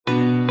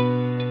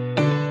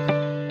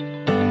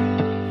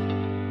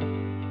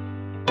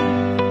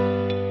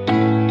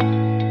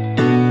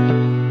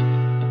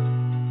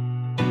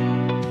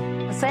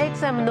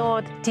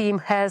Nord team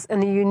has a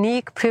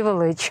unique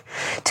privilege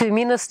to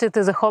minister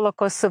to the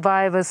Holocaust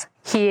survivors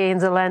here in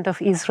the land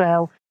of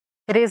Israel.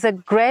 It is a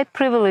great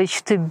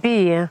privilege to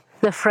be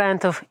the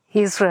friend of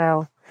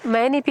Israel.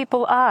 Many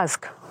people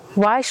ask,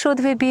 why should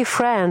we be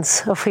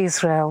friends of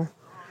Israel?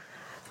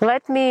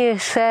 Let me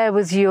share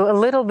with you a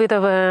little bit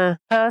of a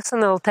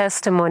personal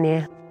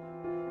testimony.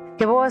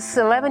 It was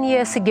 11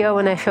 years ago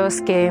when I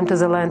first came to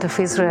the land of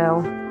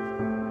Israel.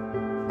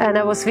 And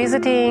I was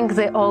visiting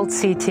the old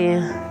city,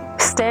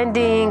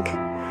 standing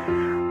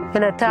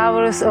in the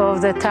towers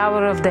of the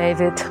Tower of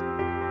David,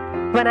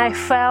 when I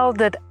felt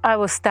that I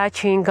was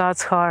touching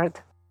God's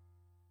heart.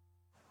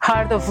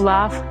 Heart of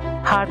love,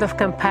 heart of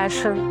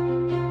compassion,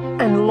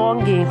 and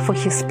longing for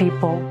His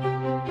people.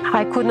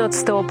 I could not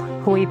stop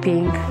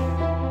weeping.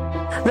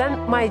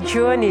 Then my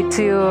journey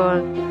to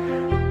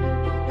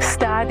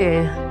study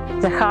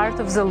the heart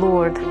of the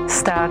Lord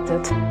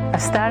started. I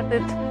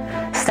started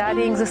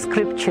studying the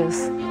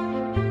Scriptures.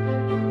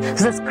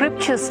 The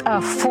Scriptures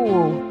are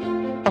full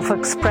of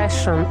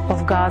expression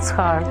of God's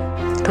heart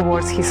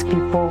towards His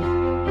people.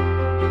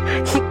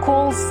 He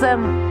calls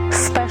them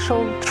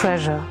special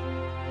treasure.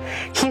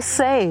 He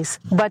says,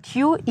 "But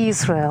you,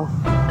 Israel,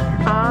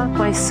 are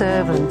my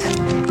servant,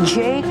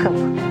 Jacob,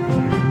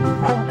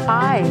 whom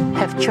I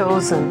have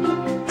chosen,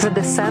 the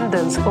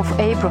descendants of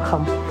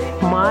Abraham,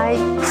 my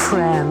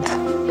friend.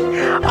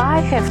 I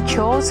have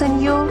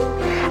chosen you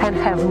and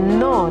have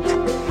not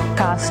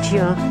cast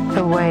you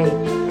away."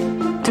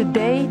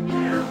 Today,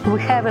 we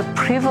have a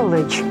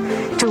privilege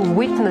to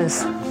witness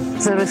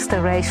the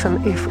restoration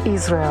of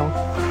Israel,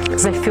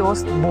 the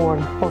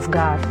firstborn of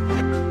God.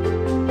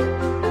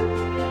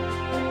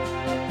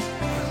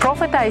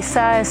 Prophet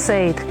Isaiah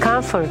said,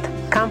 "Comfort,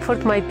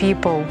 comfort my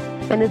people."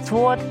 And it's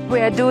what we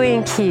are doing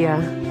here.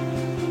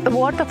 A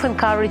word of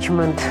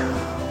encouragement,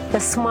 a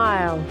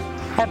smile,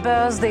 a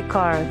birthday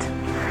card,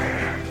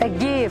 a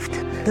gift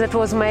that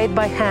was made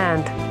by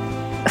hand,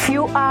 a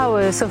few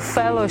hours of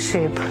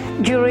fellowship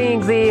during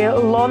the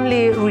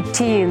lonely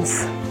routines.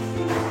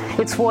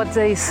 It's what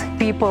these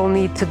people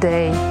need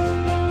today.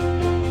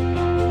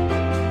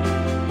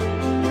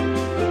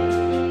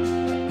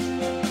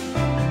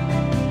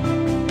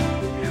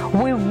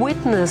 We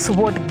witness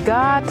what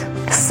God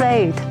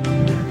said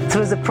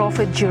through the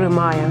prophet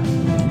Jeremiah.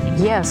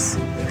 "Yes,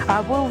 I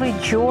will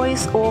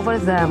rejoice over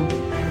them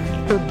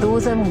to do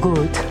them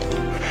good,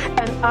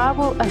 and I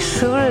will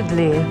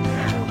assuredly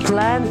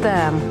plant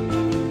them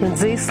in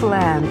this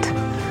land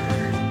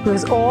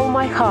with all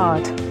my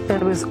heart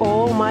and with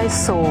all my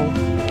soul."